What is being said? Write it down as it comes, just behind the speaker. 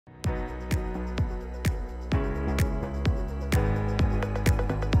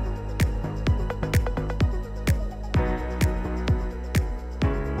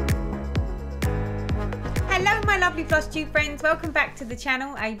lovely Flosstube friends, welcome back to the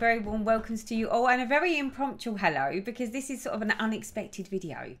channel. A very warm welcomes to you all and a very impromptu hello because this is sort of an unexpected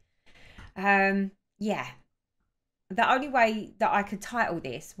video. Yeah, the only way that I could title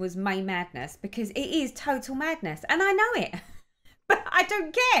this was May Madness because it is total madness and I know it, but I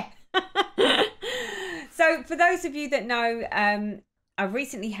don't care. So for those of you that know, I've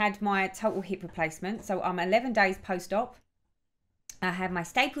recently had my total hip replacement, so I'm 11 days post-op. I had my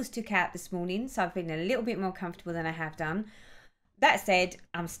staples took out this morning, so I've been a little bit more comfortable than I have done. That said,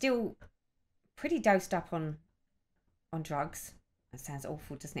 I'm still pretty dosed up on drugs. That sounds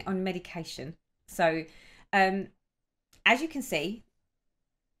awful, doesn't it? On medication. So, as you can see,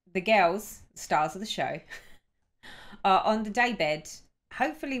 the girls, stars of the show, are on the day bed,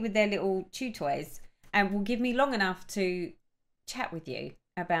 hopefully with their little chew toys, and will give me long enough to chat with you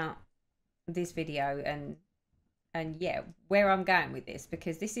about this video and yeah, where I'm going with this,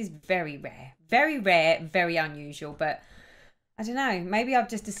 because this is very rare, very unusual. But I don't know, maybe I've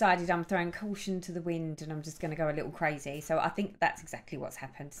just decided I'm throwing caution to the wind and I'm just going to go a little crazy. So I think that's exactly what's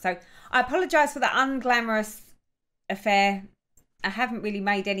happened. So I apologise for the unglamorous affair. I haven't really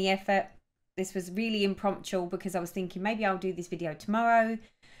made any effort. This was really impromptu because I was thinking maybe I'll do this video tomorrow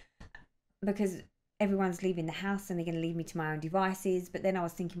because everyone's leaving the house and they're going to leave me to my own devices. But then I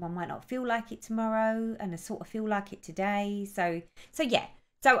was thinking I might not feel like it tomorrow and I sort of feel like it today. So yeah.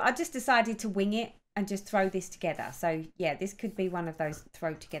 So I just decided to wing it and just throw this together. So yeah, this could be one of those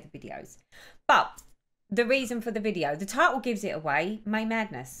throw together videos. But the reason for the video, the title gives it away, May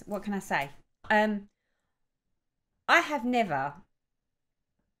Madness. What can I say? I have never,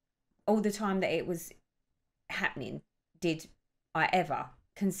 all the time that it was happening, did I ever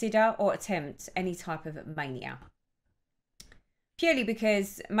consider or attempt any type of mania, purely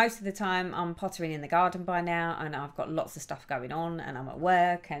because most of the time I'm pottering in the garden by now and I've got lots of stuff going on and I'm at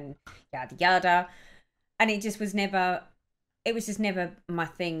work and yada yada, and it was just never my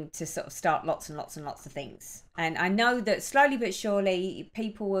thing to sort of start lots and lots of things. And I know that slowly but surely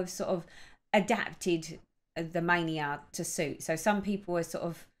people have sort of adapted the mania to suit. So some people are sort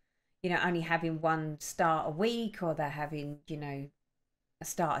of, you know, only having one start a week, or they're having, you know, a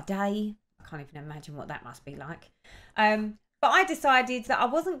start a day. I can't even imagine what that must be like. But I decided that I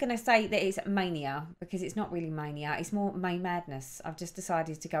wasn't going to say that it's mania, because it's not really mania. It's more May Madness. I've just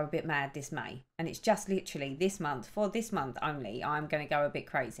decided to go a bit mad this May. And it's just literally this month, for this month only, I'm going to go a bit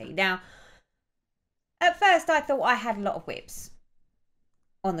crazy. Now, at first I thought I had a lot of whips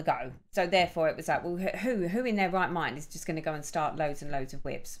on the go. So therefore it was like, well, who in their right mind is just going to go and start loads and loads of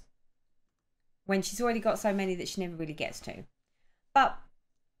whips when she's already got so many that she never really gets to? But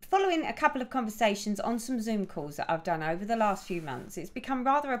following a couple of conversations on some Zoom calls that I've done over the last few months, it's become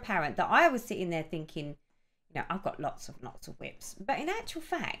rather apparent that I was sitting there thinking, you know, I've got lots of whips. But in actual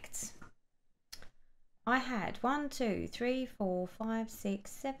fact, I had 1, 2, 3, 4, 5,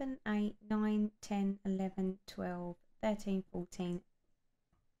 6, 7, 8, 9, 10, 11, 12, 13, 14,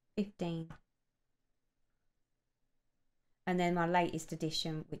 15. And then my latest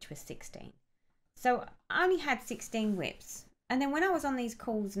edition, which was 16. So I only had 16 whips. And then when I was on these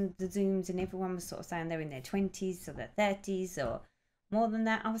calls and the Zooms and everyone was sort of saying they're in their 20s or their 30s or more than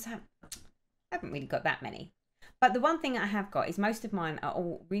that, I was like, I haven't really got that many. But the one thing I have got is most of mine are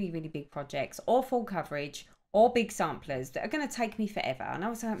all really big projects, or full coverage, or big samplers that are going to take me forever. And I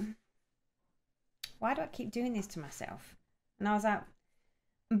was like, why do I keep doing this to myself? And I was like,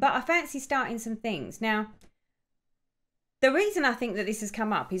 but I fancy starting some things. Now, the reason I think that this has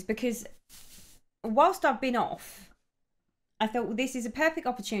come up is because whilst I've been off, I thought, well, this is a perfect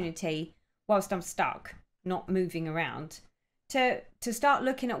opportunity whilst I'm stuck, not moving around, to start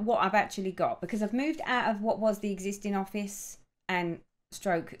looking at what I've actually got, because I've moved out of what was the existing office and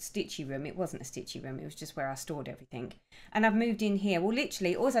stroke stitchy room. It wasn't a stitchy room, it was just where I stored everything. And I've moved in here. Well,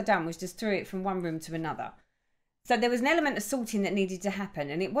 literally, all I've done was just threw it from one room to another. So there was an element of sorting that needed to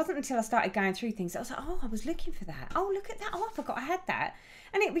happen. And it wasn't until I started going through things that I was like, oh, I was looking for that. Oh, look at that. Oh, I forgot I had that.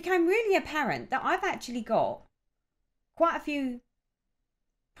 And it became really apparent that I've actually got quite a few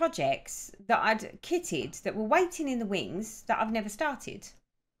projects that I'd kitted that were waiting in the wings that I've never started.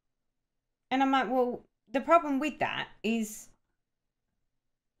 And I'm like, well, the problem with that is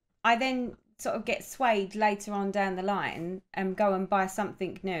I then sort of get swayed later on down the line and go and buy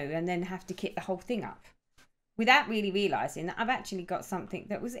something new and then have to kit the whole thing up without really realising that I've actually got something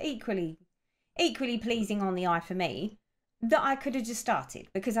that was equally pleasing on the eye for me, that I could have just started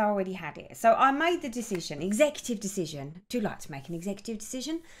because I already had it. So I made the decision, executive decision. Do you like to make an executive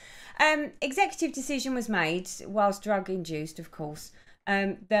decision? Executive decision was made, whilst drug induced, of course,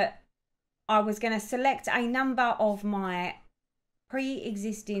 that I was going to select a number of my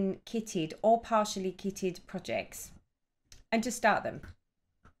pre-existing kitted or partially kitted projects and just start them.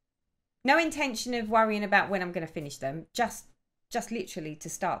 No intention of worrying about when I'm going to finish them, just literally to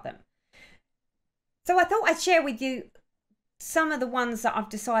start them. So I thought I'd share with you some of the ones that I've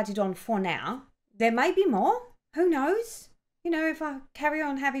decided on for now. There may be more, who knows? You know, if I carry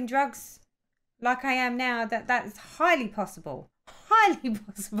on having drugs like I am now, that is highly possible. Highly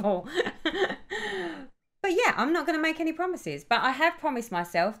possible. But yeah, I'm not going to make any promises. But I have promised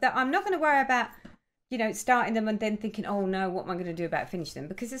myself that I'm not going to worry about, you know, starting them and then thinking, oh no, what am I going to do about finishing them?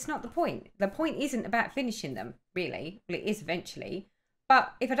 Because it's not the point. The point isn't about finishing them, really. Well, it is eventually.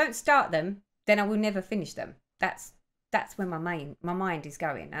 But if I don't start them, then I will never finish them. That's where my mind is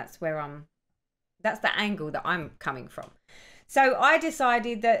going. That's the angle that I'm coming from. So I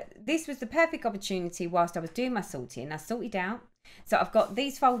decided that this was the perfect opportunity whilst I was doing my sorting. I sorted out. So I've got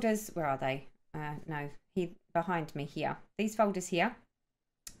these folders. Where are they? No, here behind me here. These folders here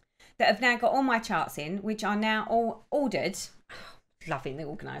that have now got all my charts in, which are now all ordered. Loving the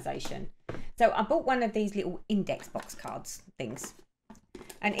organisation. So I bought one of these little index box cards things.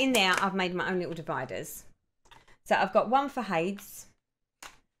 And in there, I've made my own little dividers. So I've got one for Hades.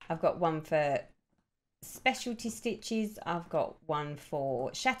 I've got one for specialty stitches. I've got one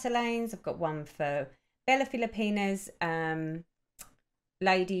for chatelaines. I've got one for Bella Filipinas,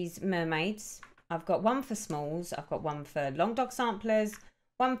 ladies mermaids. I've got one for smalls. I've got one for long dog samplers,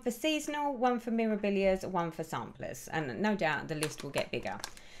 one for seasonal, one for mirabilias, one for samplers. And no doubt the list will get bigger.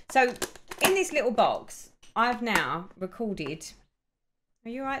 So in this little box, I've now recorded... Are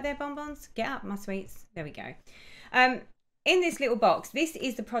you all right there, bonbons? Get up, my sweets. There we go. In this little box, this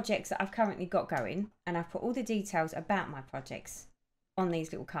is the projects that I've currently got going, and I've put all the details about my projects on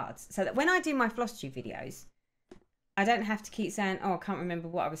these little cards, so that when I do my Flosstube videos, I don't have to keep saying, oh, I can't remember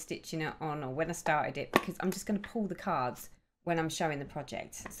what I was stitching it on or when I started it, because I'm just going to pull the cards when I'm showing the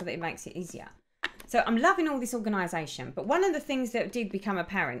project, so that it makes it easier. So I'm loving all this organisation, but one of the things that did become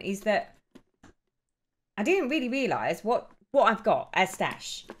apparent is that I didn't really realise what I've got as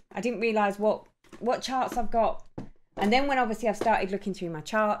stash. I didn't realise what charts I've got. And then when obviously I've started looking through my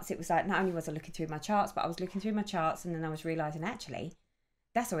charts, it was like, not only was I looking through my charts, but I was looking through my charts, and then I was realising, actually,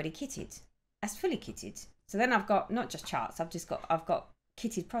 that's already kitted. That's fully kitted. So then I've got not just charts, I've got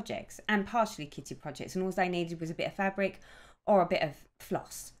kitted projects and partially kitted projects, and all they needed was a bit of fabric or a bit of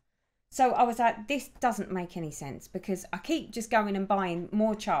floss. So I was like, this doesn't make any sense, because I keep just going and buying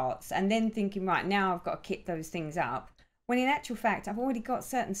more charts and then thinking, right, now I've got to kit those things up. When in actual fact, I've already got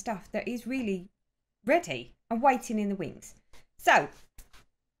certain stuff that is really ready and waiting in the wings. So,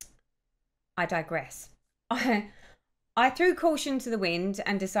 I digress. I threw caution to the wind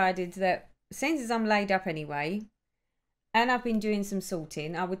and decided that since I'm laid up anyway, and I've been doing some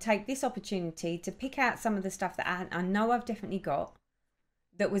sorting, I would take this opportunity to pick out some of the stuff that I know I've definitely got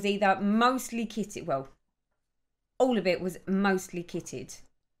that was either mostly kitted, well, all of it was mostly kitted,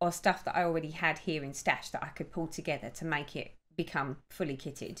 or stuff that I already had here in stash that I could pull together to make it become fully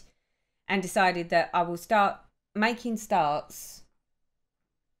kitted, and decided that I will start making starts,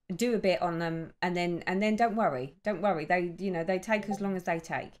 do a bit on them, and then don't worry, they take as long as they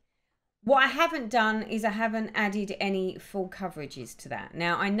take. What I haven't done is I haven't added any full coverages to that.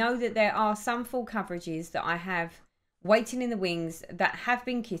 Now I know that there are some full coverages that I have waiting in the wings that have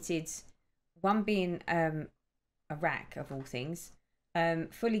been kitted, one being a rack of all things.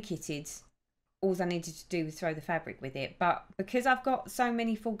 Fully kitted. All I needed to do was throw the fabric with it, but because I've got so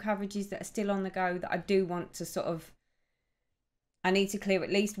many full coverages that are still on the go, that I do want to I need to clear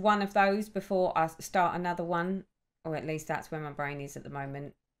at least one of those before I start another one, or at least that's where my brain is at the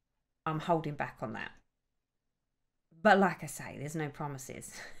moment. I'm holding back on that, but like I say, there's no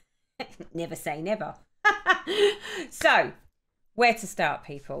promises. Never say never. So where to start,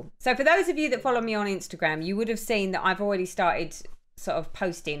 people? So for those of you that follow me on Instagram, you would have seen that I've already started sort of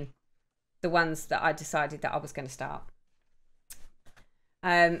posting the ones that I decided that I was going to start.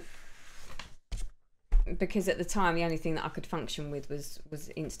 Because at the time, the only thing that I could function with was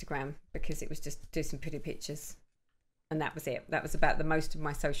Instagram, because it was just do some pretty pictures. And that was it. That was about the most of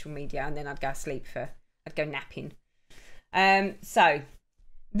my social media. And then I'd go sleep I'd go napping. So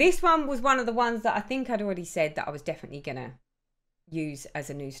this one was one of the ones that I think I'd already said that I was definitely going to use as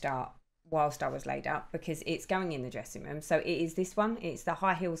a new start whilst I was laid up, because it's going in the dressing room. So it is this one. It's the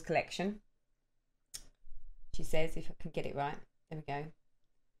High Heels collection. She says, if I can get it right. There we go.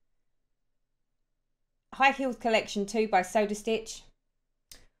 High Heels collection 2 by Soda Stitch.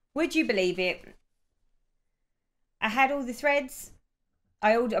 Would you believe it? I had all the threads.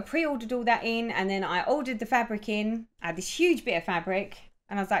 I pre-ordered all that in, and then I ordered the fabric in. I had this huge bit of fabric.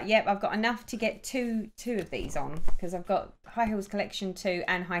 And I was like, yep, I've got enough to get two of these on, because I've got High Heels Collection 2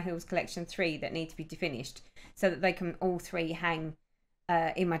 and High Heels Collection 3 that need to be finished, so that they can all three hang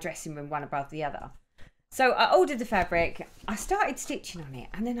in my dressing room, one above the other. So I ordered the fabric, I started stitching on it,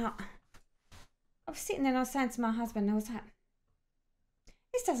 and then I was sitting there and I was saying to my husband, I was like,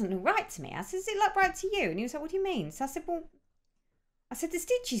 this doesn't look right to me. I said, does it look right to you? And he was like, what do you mean? So I said, well, the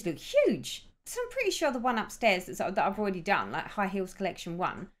stitches look huge. So I'm pretty sure the one upstairs that I've already done, like High Heels Collection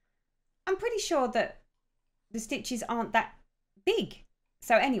 1, I'm pretty sure that the stitches aren't that big.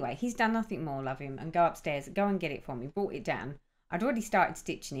 So anyway, he's done nothing more, love him, and go upstairs, go and get it for me, brought it down. I'd already started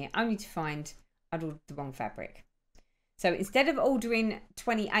stitching it, only to find I'd ordered the wrong fabric. So instead of ordering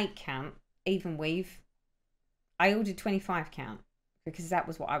 28 count even weave, I ordered 25 count, because that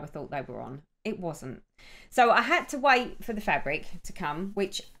was what I thought they were on. It wasn't. So I had to wait for the fabric to come,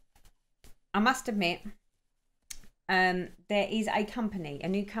 which I must admit, there is a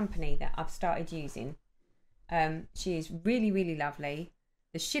new company that I've started using. She is really, really lovely.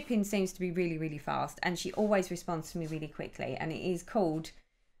 The shipping seems to be really, really fast, and she always responds to me really quickly. And it is called,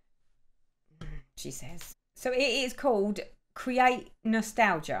 she says, so it is called ℶ𝒶𝓎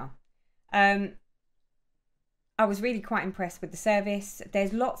ℳ𝒶𝓎. I was really quite impressed with the service.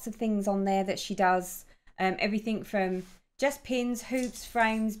 There's lots of things on there that she does. Everything from just pins, hoops,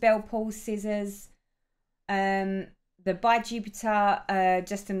 frames, bell pulls, scissors. The By Jupiter,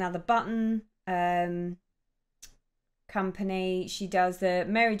 just another button. Company. She does the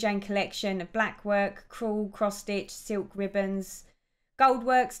Mary Jane collection of black work, crewel, cross stitch, silk ribbons, gold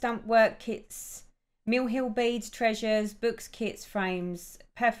work, stump work kits, mill hill beads, treasures, books, kits, frames,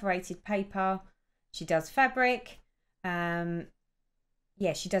 perforated paper. She does fabric. Yeah,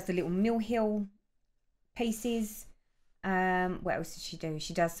 she does the little mill hill pieces. What else does she do?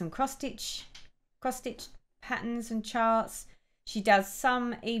 She does some cross stitch patterns and charts. She does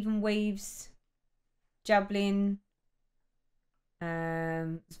some even weaves, jubbling,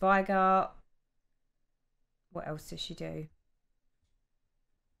 Zweigart. What else does she do?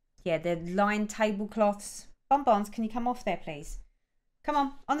 Yeah, the lined tablecloths. Bonbons, can you come off there, please?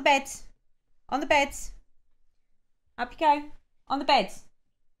 Come on the bed. On the bed. Up you go. On the bed.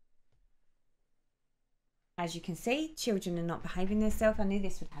 As you can see, children are not behaving themselves. I knew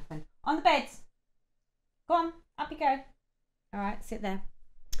this would happen. On the bed. Go on. Up you go. All right, sit there.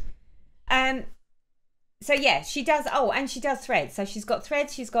 So yeah, she does. Oh, and she does threads. So she's got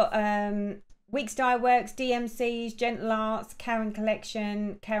threads. She's got Weeks Dye Works, DMCs, Gentle Arts, Karen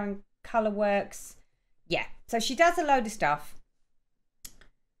Collection, Karen Colour Works. Yeah. So she does a load of stuff.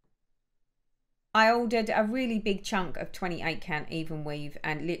 I ordered a really big chunk of 28 count even weave,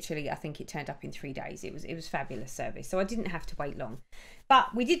 and literally I think it turned up in 3 days. It was fabulous service, so I didn't have to wait long.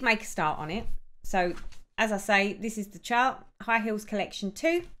 But we did make a start on it. So as I say, this is the chart, High Heels Collection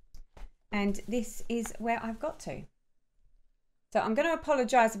 2, and this is where I've got to. So I'm going to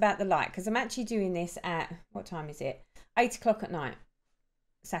apologise about the light, because I'm actually doing this at, what time is it? 8 o'clock at night,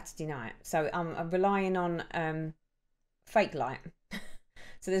 Saturday night. So I'm relying on fake light.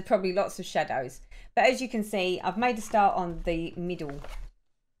 So there's probably lots of shadows. But as you can see, I've made a start on the middle.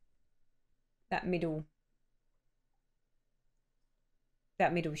 That middle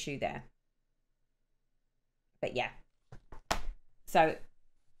shoe there. But yeah. So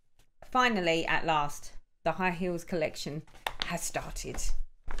finally, at last, the High Heels collection has started.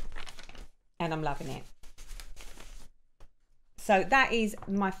 And I'm loving it. So that is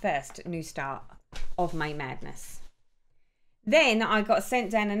my first new start of May Madness. Then I got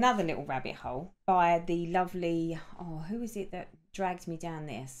sent down another little rabbit hole by the lovely, oh, who is it that dragged me down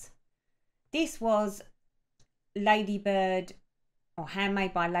this? This was Ladybird, or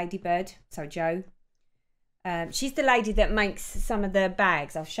Handmade by Ladybird, so Jo. She's the lady that makes some of the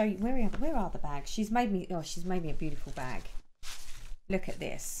bags. I'll show you, where are the bags? She's made me a beautiful bag. Look at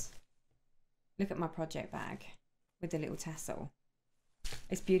this. Look at my project bag with the little tassel.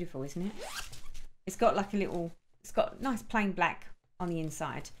 It's beautiful, isn't it? It's got like a little, it's got nice plain black on the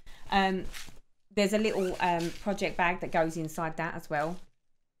inside. There's a little project bag that goes inside that as well.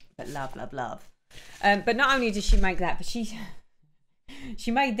 But love, love, love. But not only does she make that, but she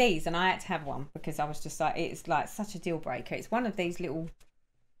made these, and I had to have one because I was just like, it's like such a deal breaker. It's one of these little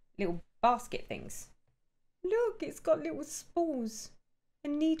basket things. Look, it's got little spools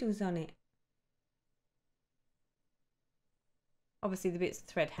and needles on it. Obviously the bits of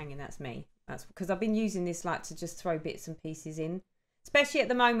thread hanging, that's me. That's because I've been using this like to just throw bits and pieces in, especially at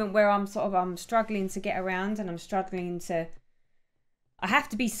the moment where I'm struggling to get around, and I have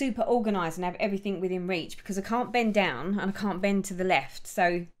to be super organised and have everything within reach because I can't bend down and I can't bend to the left.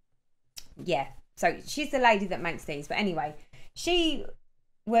 So yeah, so she's the lady that makes these. But anyway, she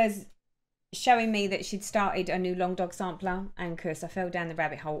was showing me that she'd started a new long dog sampler, and of course I fell down the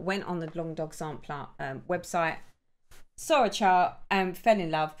rabbit hole, went on the long dog sampler website, saw a chart and fell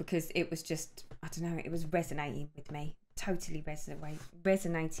in love because it was just, I don't know, it was resonating with me, totally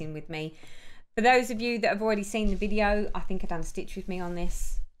resonating with me. For those of you that have already seen the video, I think I've done a stitch with me on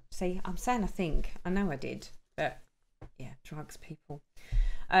this. See, I'm saying I think, I know I did, but yeah, drugs, people.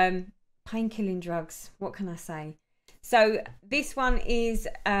 Pain-killing drugs, what can I say? So this one is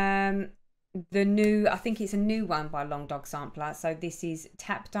the new, I think it's a new one by Long Dog Sampler. So this is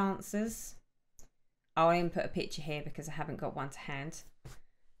Tap Dancers. I'll even put a picture here because I haven't got one to hand.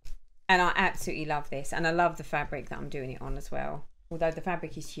 And I absolutely love this. And I love the fabric that I'm doing it on as well. Although the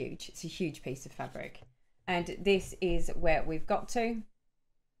fabric is huge. It's a huge piece of fabric. And this is where we've got to.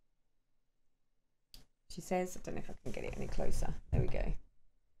 She says, I don't know if I can get it any closer. There we go.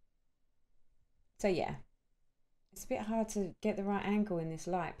 So yeah, it's a bit hard to get the right angle in this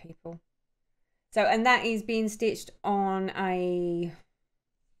light, people. So, and that is being stitched on a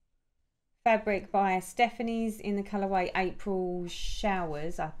fabric by Stephanie's in the colourway April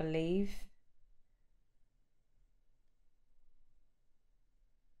Showers, I believe.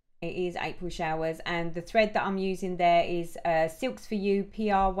 It is April Showers, and the thread that I'm using there is Silks for You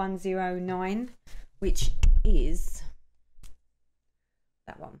PR109, which is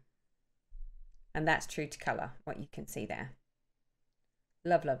that one. And that's true to colour, what you can see there.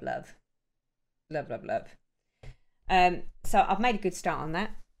 Love, love, love. Love, love, love. So I've made a good start on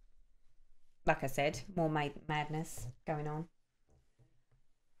that. Like I said, more madness going on.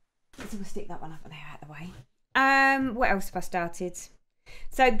 So we'll stick that one up there out of the way. What else have I started?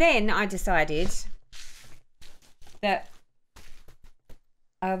 So then I decided that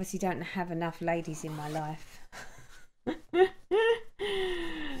I obviously don't have enough ladies in my life.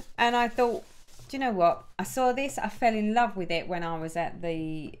 And I thought, do you know what? I saw this. I fell in love with it when I was at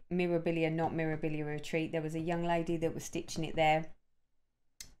the Mirabilia, not Mirabilia retreat. There was a young lady that was stitching it there.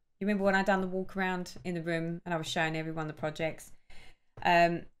 You remember when I done the walk around in the room and I was showing everyone the projects?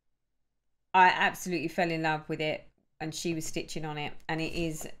 I absolutely fell in love with it, and she was stitching on it. And it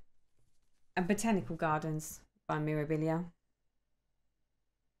is a Botanical Gardens by Mirabilia.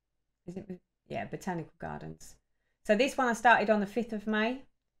 Is it? Yeah, Botanical Gardens. So this one I started on the 5th of May.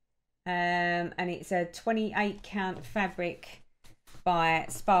 And it's a 28 count fabric by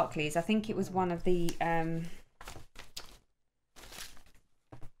Sparklies. I think it was one of the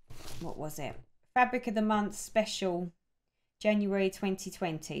what was it, Fabric of the Month special, January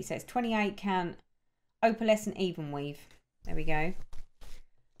 2020. So it's 28 count opalescent even weave. There we go.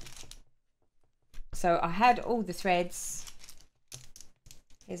 So I had all the threads.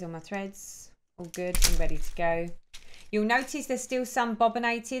 Here's all my threads, all good and ready to go. You'll notice there's still some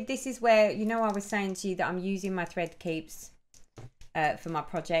bobbinated. This is where, you know, I was saying to you that I'm using my thread keeps for my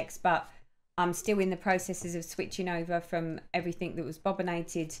projects, but I'm still in the processes of switching over from everything that was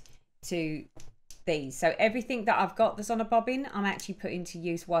bobbinated to these. So everything that I've got that's on a bobbin, I'm actually putting to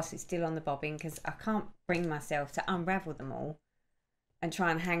use whilst it's still on the bobbin, because I can't bring myself to unravel them all and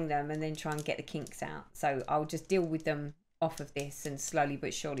try and hang them and then try and get the kinks out. So I'll just deal with them off of this and slowly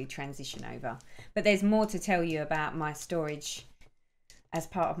but surely transition over. But there's more to tell you about my storage as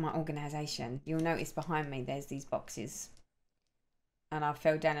part of my organisation. You'll notice behind me there's these boxes, and I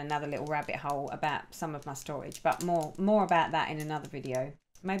fell down another little rabbit hole about some of my storage, but more about that in another video.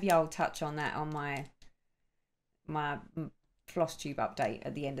 Maybe I'll touch on that on my Flosstube update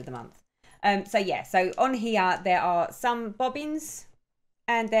at the end of the month. So yeah, so on here there are some bobbins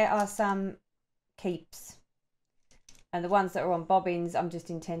and there are some keeps. And the ones that are on bobbins, I'm just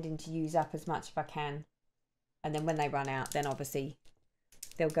intending to use up as much as I can. And then when they run out, then obviously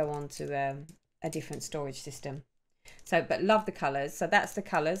they'll go on to a different storage system. So, but love the colours. So that's the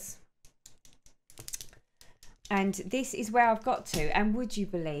colours. And this is where I've got to. And would you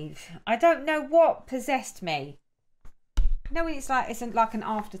believe, I don't know what possessed me. You know when it's like, it's like an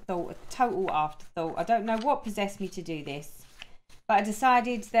afterthought, a total afterthought. I don't know what possessed me to do this. But I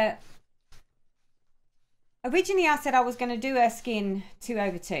decided that, originally I said I was going to do her skin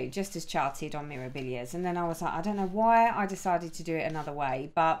 2/2, just as charted on Mirabilia's. And then I was like, I don't know why I decided to do it another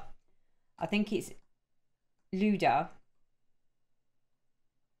way. But I think it's Luda.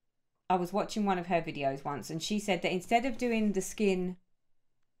 I was watching one of her videos once, and she said that instead of doing the skin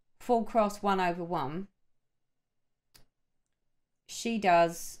full cross 1/1, she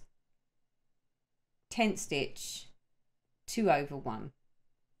does tent stitch 2/1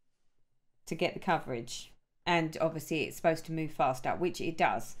 to get the coverage. And obviously it's supposed to move faster, which it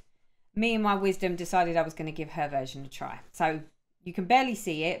does. Me and my wisdom decided I was going to give her version a try. So you can barely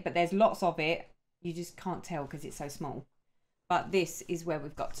see it, but there's lots of it. You just can't tell because it's so small. but this is where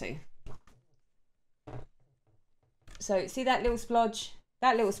we've got to. So see that little splodge?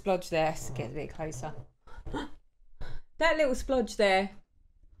 That little splodge there, let's get a bit closer. That little splodge there,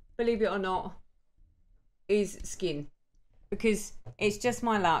 believe it or not, is skin. Because it's just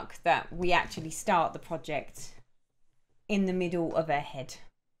my luck that we actually start the project in the middle of her head.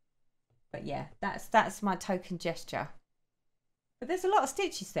 But yeah, that's my token gesture. But there's a lot of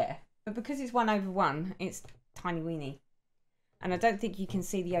stitches there. But because it's 1/1, it's tiny weeny. And I don't think you can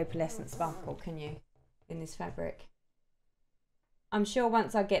see the opalescent sparkle, can you, in this fabric? I'm sure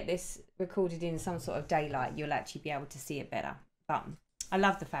once I get this recorded in some sort of daylight, you'll actually be able to see it better. But I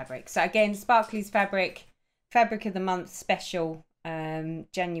love the fabric. So again, Sparkly's fabric, fabric of the month special,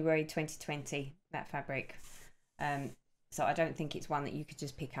 January 2020, that fabric. So I don't think it's one that you could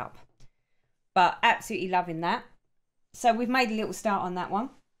just pick up. But absolutely loving that. So we've made a little start on that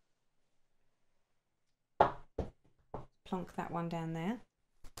one. Plonk that one down there.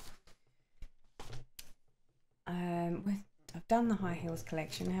 I've done the high heels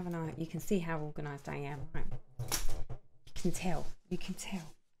collection, haven't I? You can see how organised I am, right? You can tell. You can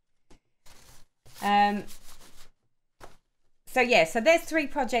tell. So yeah, so there's 3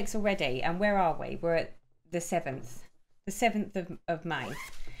 projects already, and where are we? We're at the 7th of May.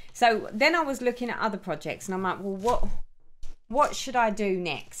 So then I was looking at other projects, and I'm like, well, what should I do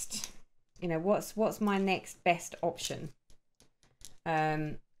next? You know, what's my next best option?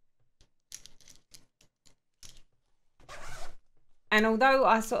 And although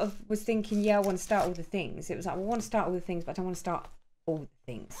I sort of was thinking, yeah, I want to start all the things, it was like, well, I want to start all the things, but I don't want to start all the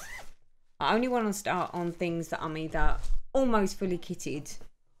things. I only want to start on things that I'm either almost fully kitted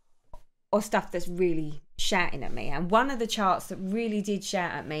or stuff that's really shouting at me. And one of the charts that really did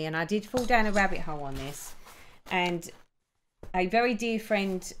shout at me, and I did fall down a rabbit hole on this, and a very dear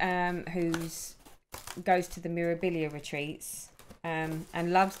friend who goes to the Mirabilia retreats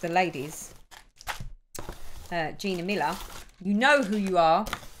and loves the ladies, Gina Miller, you know who you are,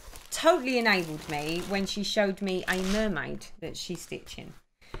 totally enabled me when she showed me a mermaid that she's stitching.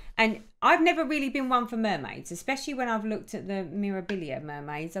 And I've never really been one for mermaids, especially when I've looked at the Mirabilia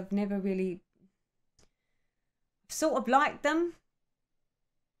mermaids. I've never really sort of liked them,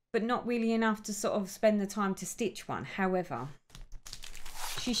 but not really enough to sort of spend the time to stitch one. However,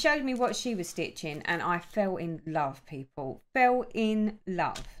 she showed me what she was stitching and I fell in love, people. Fell in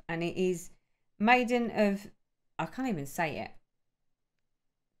love. And it is Maiden of, I can't even say it,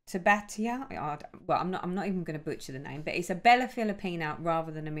 ℶ𝒶𝓎. Well, I'm not even going to butcher the name, but it's a Bella Filipina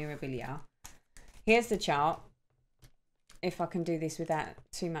rather than a Mirabilia. Here's the chart. If I can do this without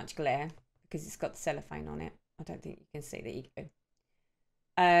too much glare, because it's got the cellophane on it. I don't think you can see. There you go.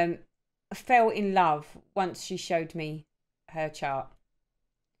 I fell in love once she showed me her chart.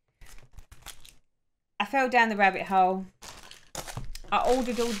 I fell down the rabbit hole. I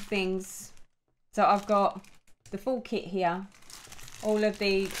ordered all the things. So I've got the full kit here. All of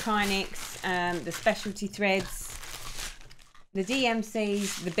the Kynex, the specialty threads, the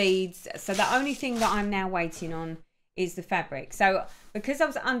DMCs, the beads. So the only thing that I'm now waiting on is the fabric. So because I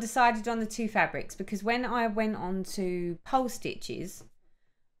was undecided on the 2 fabrics, because when I went on to Pole Stitches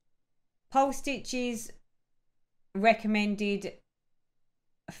recommended,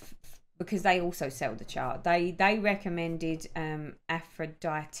 because they also sell the chart, they recommended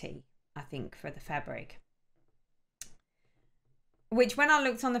Aphrodite, I think, for the fabric. Which when I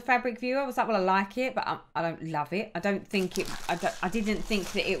looked on the fabric viewer, I was like, well, I like it, but I don't love it. I don't think it, I didn't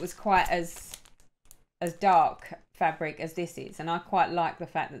think that it was quite as dark fabric as this is. And I quite like the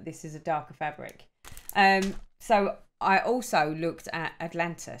fact that this is a darker fabric. So I also looked at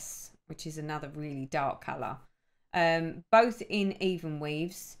Atlantis, which is another really dark colour. Both in even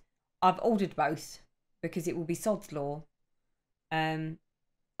weaves. I've ordered both because it will be sod's law.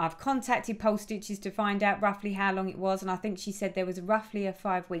 I've contacted Pole Stitches to find out roughly how long it was, and I think she said there was roughly a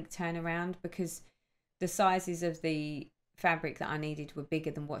 5-week turnaround because the sizes of the fabric that I needed were bigger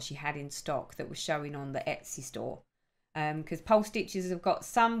than what she had in stock that was showing on the Etsy store. Because Pole Stitches have got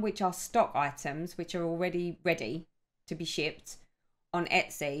some which are stock items which are already ready to be shipped on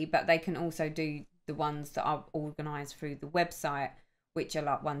Etsy, but they can also do the ones that are organised through the website, which are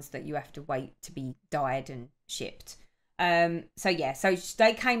like ones that you have to wait to be dyed and shipped. So yeah, so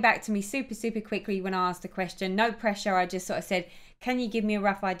they came back to me super quickly when I asked the question. No pressure. I just sort of said, can you give me a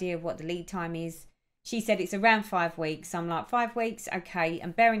rough idea of what the lead time is? She said it's around 5 weeks. I'm like, 5 weeks? Okay.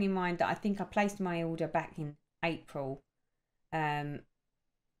 And bearing in mind that I think I placed my order back in April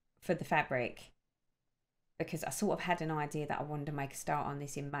for the fabric, because I sort of had an idea that I wanted to make a start on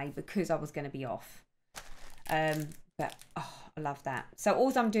this in May because I was going to be off. But But, oh, I love that. So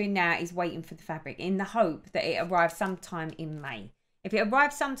all I'm doing now is waiting for the fabric in the hope that it arrives sometime in May. If it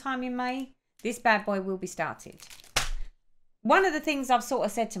arrives sometime in May, this bad boy will be started. One of the things I've sort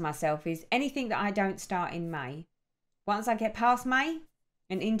of said to myself is anything that I don't start in May, once I get past May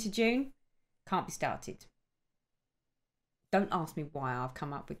and into June, can't be started. Don't ask me why I've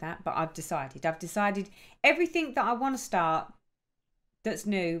come up with that, but I've decided. I've decided everything that I want to start that's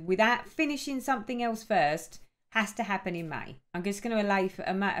new without finishing something else first has to happen in May. I'm just going to allow for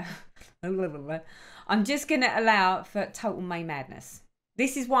I'm just going to allow for total May madness.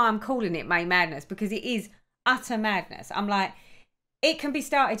 This is why I'm calling it May madness, because it is utter madness. I'm like, it can be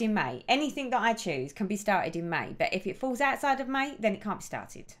started in May. Anything that I choose can be started in May. But if it falls outside of May, then it can't be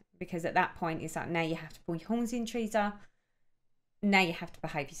started. Because at that point, it's like, now you have to pull your horns in, Teresa. Now you have to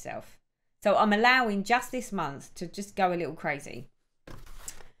behave yourself. So I'm allowing just this month to just go a little crazy.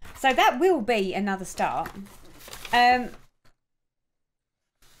 So that will be another start. And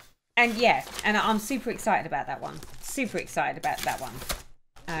yeah, and I'm super excited about that one. Super excited about that one.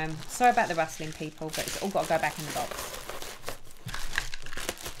 Sorry about the rustling, people, but it's all got to go back in the box.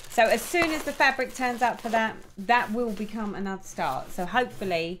 So as soon as the fabric turns up for that, that will become another start. So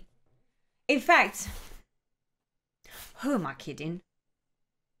hopefully, in fact, who am I kidding?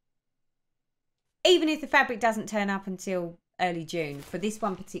 Even if the fabric doesn't turn up until early June, for this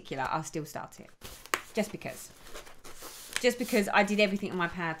one particular, I'll still start it. Just because. Just because I did everything in my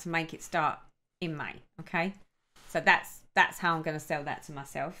power to make it start in May, okay? So that's how I'm going to sell that to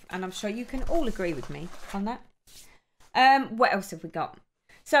myself. And I'm sure you can all agree with me on that. What else have we got?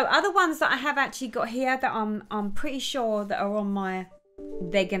 So other ones that I have actually got here that I'm pretty sure that are on my,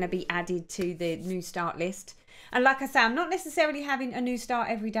 they're going to be added to the new start list. And like I say, I'm not necessarily having a new start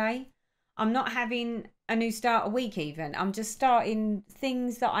every day. I'm not having a new start a week even. I'm just starting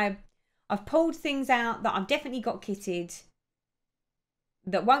things that I've pulled things out that I've definitely got kitted,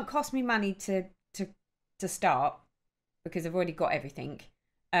 that won't cost me money to start because I've already got everything.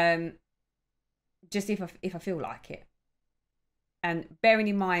 Just if I feel like it. And bearing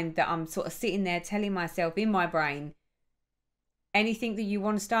in mind that I'm sort of sitting there telling myself in my brain, anything that you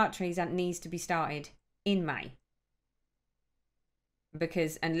want to start, Teresa, needs to be started in May.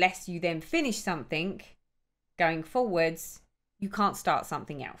 Because unless you then finish something going forwards, you can't start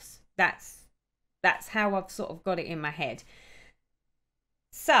something else. That's how I've sort of got it in my head.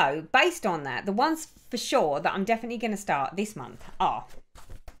 So based on that, the ones for sure that I'm definitely going to start this month are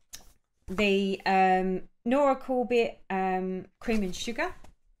the ℶ𝒶𝓎 cream and sugar.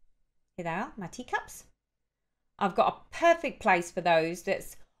 Here they are, my teacups. I've got a perfect place for those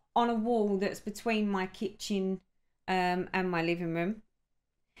that's on a wall that's between my kitchen and my living room.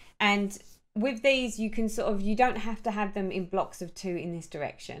 And with these, you can sort of, you don't have to have them in blocks of 2 in this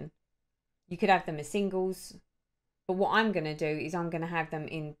direction. You could have them as singles. But what I'm going to do is I'm going to have them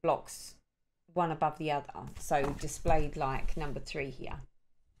in blocks, one above the other. So displayed like number 3 here.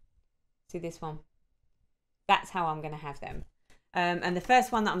 See this one? That's how I'm going to have them. And the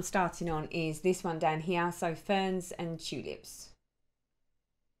first one that I'm starting on is this one down here. So ferns and tulips.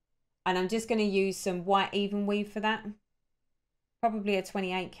 And I'm just going to use some white even weave for that. Probably a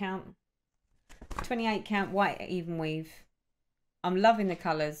 28 count. 28 count white even weave. I'm loving the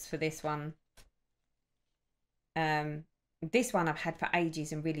colours for this one. This one I've had for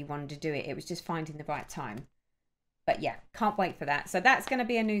ages and really wanted to do it. It was just finding the right time. But yeah, can't wait for that. So that's going to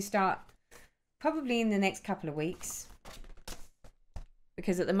be a new start probably in the next couple of weeks.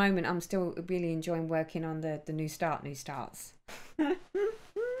 Because at the moment I'm still really enjoying working on the new starts.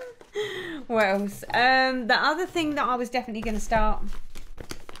 What else? The other thing that I was definitely going to start,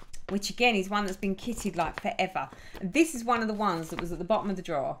 which again is one that's been kitted like forever. And this is one of the ones that was at the bottom of the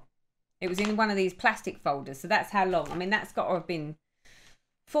drawer. It was in one of these plastic folders. So that's how long. I mean, that's got to have been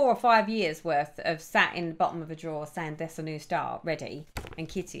 4 or 5 years worth of sat in the bottom of a drawer saying that's a new start, ready and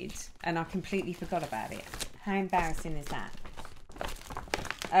kitted. And I completely forgot about it. How embarrassing is that?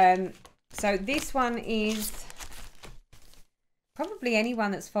 So this one is probably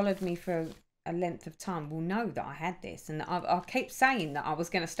anyone that's followed me for a length of time will know that I had this. And I keep saying that I was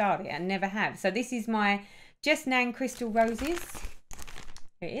going to start it and never have. So this is my Just Nan Crystal Roses.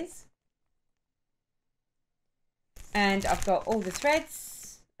 Here it is. And I've got all the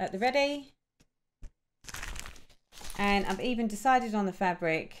threads at the ready. And I've even decided on the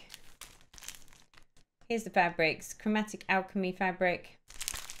fabric. Here's the fabrics. Chromatic Alchemy fabric.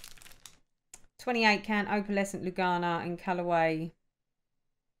 28 count opalescent Lugana in colourway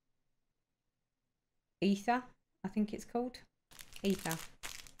Ether, I think it's called. Ether.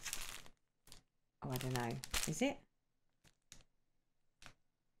 Oh, I don't know. Is it?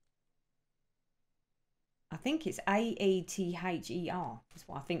 I think it's ℶ𝒶𝓎 is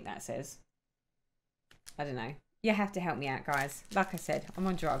what I think that says. I don't know. You have to help me out, guys. Like I said, I'm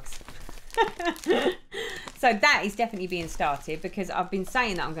on drugs. So that is definitely being started because I've been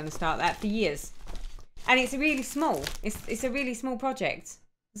saying that I'm going to start that for years. And it's really small. It's a really small project.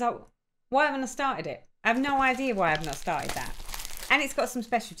 So why haven't I started it? I have no idea why I have not started that. And it's got some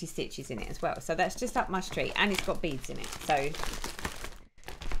specialty stitches in it as well. So that's just up my street. And it's got beads in it.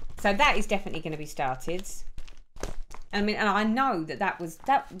 So that is definitely going to be started. I mean, and I know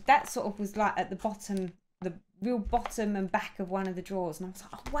that sort of was like at the bottom, the real bottom and back of one of the drawers. And I was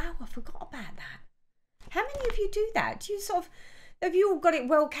like, oh, wow, I forgot about that. How many of you do that? Do you sort of, have you all got it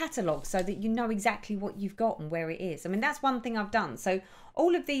well catalogued so that you know exactly what you've got and where it is? I mean, that's one thing I've done. So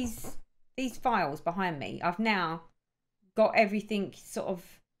all of these files behind me, I've now got everything sort of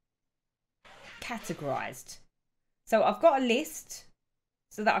categorized. So I've got a list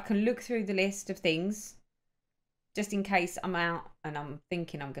so that I can look through the list of things just in case I'm out and I'm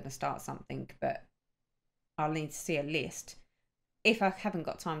thinking I'm going to start something, but I'll need to see a list if I haven't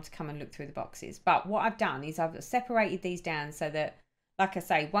got time to come and look through the boxes. But what I've done is I've separated these down so that, like I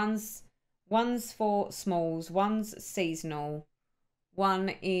say, one's for smalls, one's seasonal,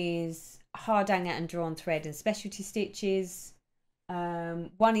 one is hard hanger and drawn thread and specialty stitches,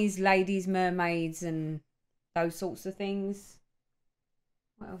 one is ladies, mermaids and those sorts of things.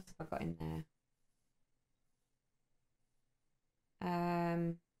 What else have I got in there?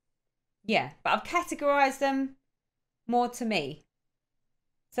 Yeah, but I've categorized them more to me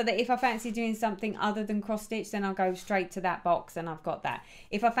so that if I fancy doing something other than cross stitch, then I'll go straight to that box and I've got that.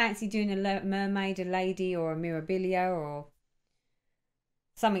 If I fancy doing a mermaid, a lady or a mirabilia or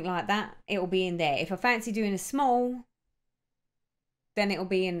something like that, it will be in there. If I fancy doing a small, then it will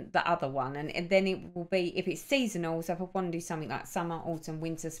be in the other one. And then it will be, if it's seasonal, so if I want to do something like summer, autumn,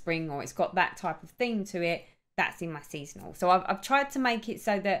 winter, spring, or it's got that type of theme to it, that's in my seasonal. So I've tried to make it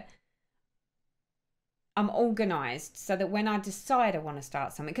so that I'm organised so that when I decide I want to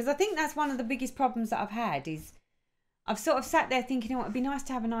start something, because I think that's one of the biggest problems that I've had is I've sort of sat there thinking, oh, it'd be nice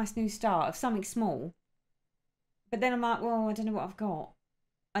to have a nice new start of something small. But then I'm like, well, I don't know what I've got.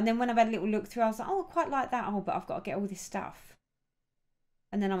 And then when I've had a little look through, I was like, oh, I quite like that. Oh, but I've got to get all this stuff.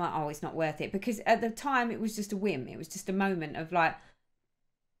 And then I'm like, oh, it's not worth it. Because at the time, it was just a whim. It was just a moment of like,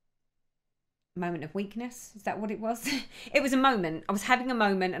 moment of weakness. Is that what it was? It was a moment. I was having a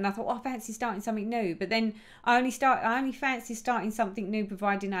moment and I thought, oh, I fancy starting something new. But then I only fancy starting something new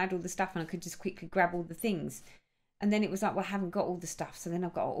providing I had all the stuff and I could just quickly grab all the things. And then it was like, well, I haven't got all the stuff. So then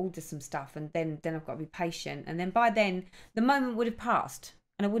I've got to order some stuff and then I've got to be patient. And then by then, the moment would have passed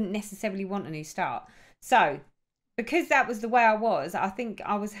and I wouldn't necessarily want a new start. So because that was the way I was, I think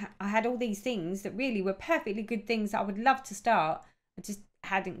I had all these things that really were perfectly good things that I would love to start. I just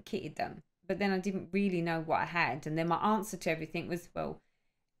hadn't kitted them. But then I didn't really know what I had. And then my answer to everything was, well,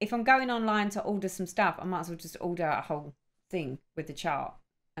 if I'm going online to order some stuff, I might as well just order a whole thing with the chart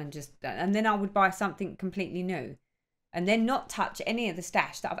and then I would buy something completely new and then not touch any of the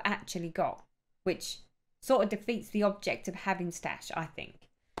stash that I've actually got, which sort of defeats the object of having stash, I think.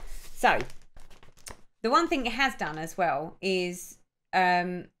 So the one thing it has done as well is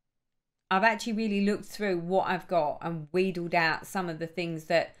I've actually really looked through what I've got and wheedled out some of the things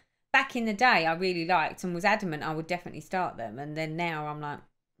that back in the day I really liked and was adamant I would definitely start them. And then now I'm like,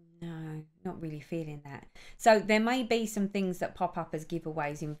 no, not really feeling that. So there may be some things that pop up as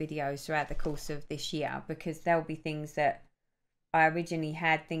giveaways in videos throughout the course of this year, because there'll be things that I originally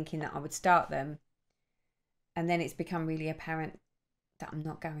had thinking that I would start them. And then it's become really apparent that I'm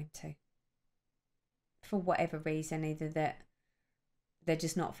not going to. For whatever reason, either that they're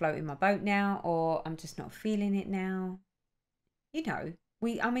just not floating my boat now or I'm just not feeling it now. You know.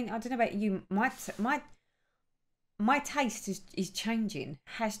 I mean, I don't know about you. My taste is changing,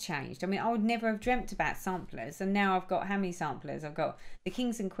 has changed. I mean, I would never have dreamt about samplers. And now I've got how many samplers? I've got the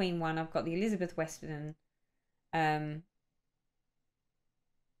Kings and Queen one. I've got the Elizabeth Weston. Then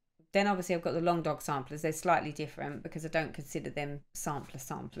obviously I've got the Long Dog samplers. They're slightly different because I don't consider them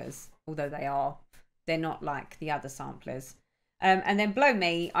samplers. Although they are. They're not like the other samplers. And then Blow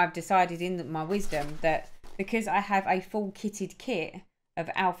Me, I've decided in my wisdom that because I have a full kitted kit of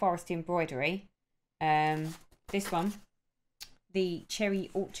ℶ𝒶𝓎 embroidery, this one, the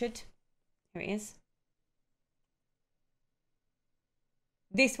Cherry Orchard, here it is.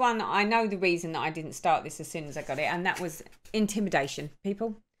 This one, I know the reason that I didn't start this as soon as I got it, and that was intimidation,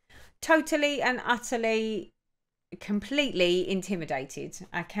 people. Totally and utterly, completely intimidated.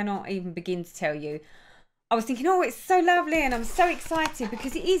 I cannot even begin to tell you. I was thinking, oh, it's so lovely, and I'm so excited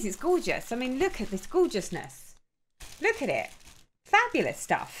because it is, it's gorgeous. I mean, look at this gorgeousness. Look at it. Fabulous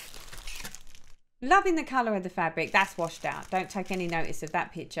stuff. Loving the colour of the fabric. That's washed out. Don't take any notice of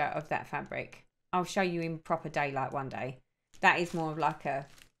that picture of that fabric. I'll show you in proper daylight one day. That is more of like a,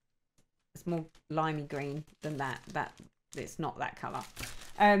 it's more limey green than that. It's not that colour.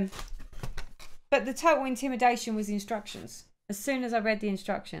 But the total intimidation was the instructions. As soon as I read the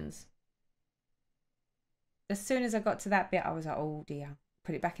instructions, as soon as I got to that bit, I was like, oh dear,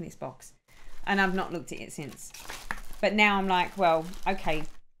 put it back in its box. And I've not looked at it since. But now I'm like, well, okay,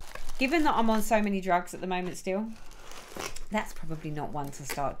 given that I'm on so many drugs at the moment still, that's probably not one to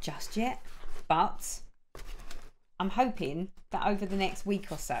start just yet. But I'm hoping that over the next week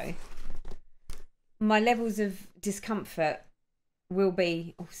or so, my levels of discomfort will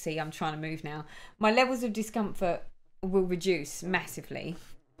be, oh, see, I'm trying to move now. My levels of discomfort will reduce massively.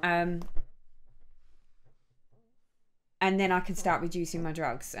 And then I can start reducing my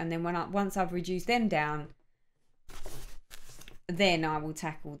drugs. And then once I've reduced them down, then I will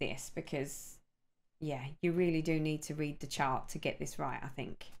tackle this, because yeah, you really do need to read the chart to get this right, I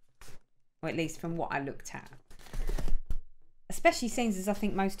think. Or at least from what I looked at. Especially since as I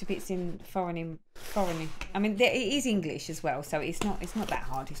think most of it's in foreign. I mean, it is English as well, so it's not that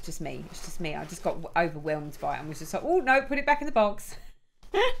hard. It's just me. I just got overwhelmed by it and was just like, oh no, put it back in the box.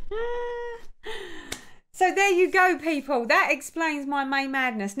 So there you go, people. That explains my May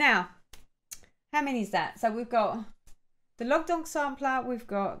madness. Now, how many is that? So we've got the Log Dog Sampler, we've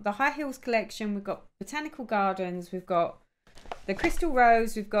got the High Heels collection, we've got Botanical Gardens, we've got the Crystal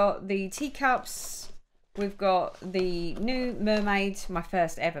Rose, we've got the teacups, we've got the new mermaid, my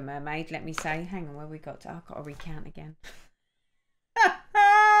first ever mermaid, let me say. Hang on, where we got to? I've got to recount again.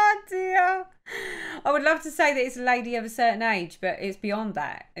 Oh dear. I would love to say that it's a lady of a certain age, but it's beyond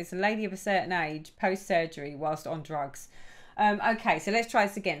that. It's a lady of a certain age, post-surgery, whilst on drugs. Okay, so let's try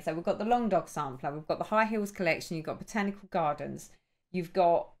this again. So we've got the Long Dog Sampler, we've got the High Heels collection, you've got Botanical Gardens, you've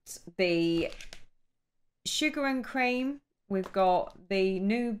got the Sugar and Cream, we've got the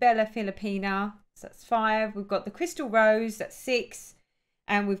new Bella Filipina, so that's 5, we've got the Crystal Rose, that's 6,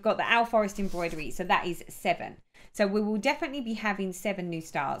 and we've got the Owl Forest Embroidery, so that is 7. So we will definitely be having 7 new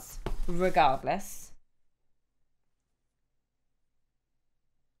starts, regardless.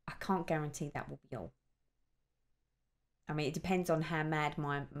 I can't guarantee that will be all. I mean, it depends on how mad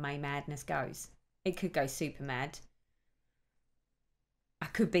my madness goes. It could go super mad. I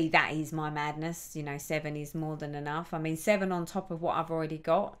could be, that is my madness. You know, 7 is more than enough. I mean, 7 on top of what I've already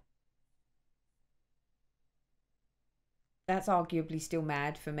got. That's arguably still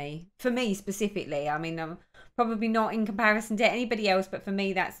mad for me. For me specifically. I mean, I'm probably not in comparison to anybody else, but for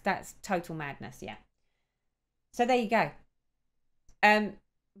me, that's total madness. Yeah. So there you go.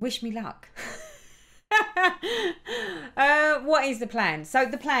 Wish me luck. What is the plan? So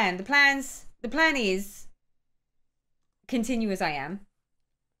the plan is continue as I am,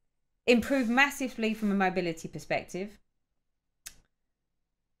 improve massively from a mobility perspective,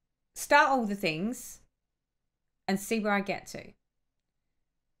 start all the things and see where I get to.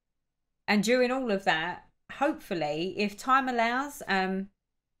 And during all of that, hopefully, if time allows, and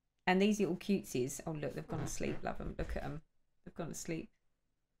these little cutesies, oh look, they've gone to sleep, love them, look at them, they've gone to sleep.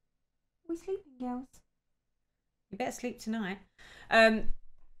 Are we sleeping, girls? You better sleep tonight.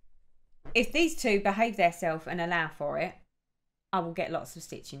 If these two behave themselves and allow for it, I will get lots of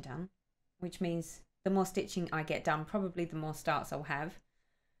stitching done, which means the more stitching I get done, probably the more starts I'll have.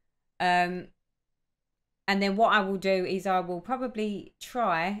 And then what I will do is I will probably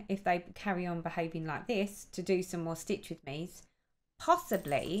try, if they carry on behaving like this, to do some more Stitch With Me's,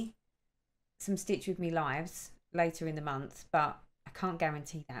 possibly some Stitch With Me lives later in the month, but I can't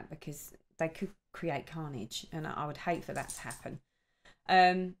guarantee that because they could create carnage and I would hate for that to happen.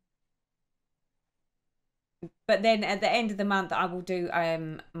 But then at the end of the month, I will do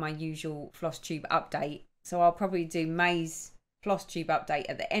my usual Flosstube update. So I'll probably do May's Flosstube update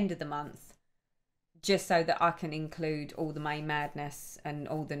at the end of the month, just so that I can include all the May madness and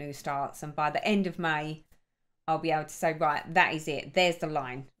all the new starts. And by the end of May, I'll be able to say, right, that is it. There's the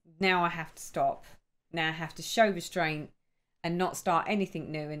line. Now I have to stop. Now I have to show restraint and not start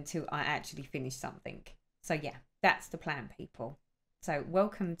anything new until I actually finish something. So yeah, that's the plan, people. So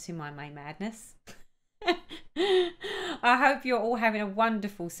welcome to my May madness. I hope you're all having a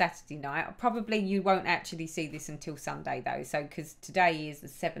wonderful Saturday night. Probably you won't actually see this until Sunday though. So because today is the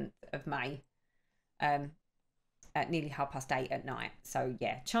 7th of May. At nearly 8:30 at night. So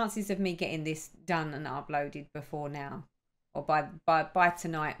yeah, chances of me getting this done and uploaded before now, or by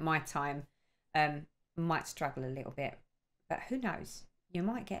tonight my time, might struggle a little bit, but who knows? You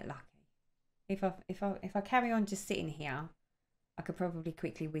might get lucky. If I carry on just sitting here, I could probably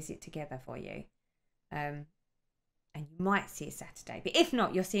quickly whiz it together for you, and you might see it Saturday. But if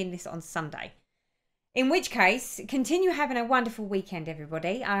not, you're seeing this on Sunday. In which case, continue having a wonderful weekend,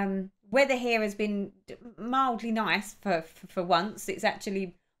 everybody. Weather here has been mildly nice for once. It's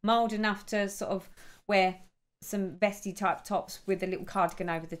actually mild enough to sort of wear some vesty type tops with a little cardigan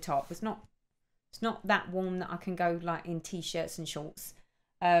over the top. It's not that warm that I can go like in t-shirts and shorts.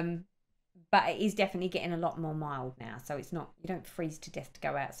 But it is definitely getting a lot more mild now. So it's not, you don't freeze to death to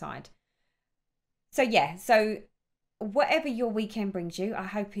go outside. So yeah, so whatever your weekend brings you, I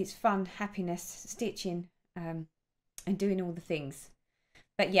hope it's fun, happiness, stitching, and doing all the things.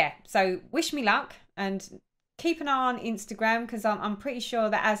 But yeah, so wish me luck and keep an eye on Instagram, because I'm pretty sure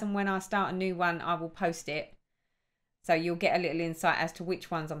that as and when I start a new one, I will post it. So you'll get a little insight as to which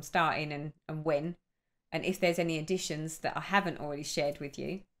ones I'm starting and when, and if there's any additions that I haven't already shared with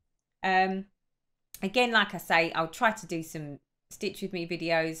you. Again, like I say, I'll try to do some Stitch With Me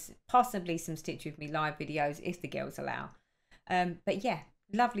videos, possibly some Stitch With Me live videos if the girls allow. But yeah,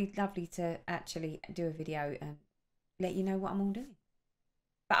 lovely to actually do a video and let you know what I'm all doing.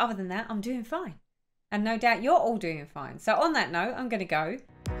 But other than that, I'm doing fine. And no doubt you're all doing fine. So on that note, I'm going to go.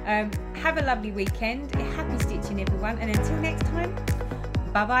 Have a lovely weekend. Happy stitching, everyone. And until next time,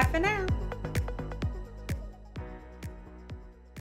 bye-bye for now.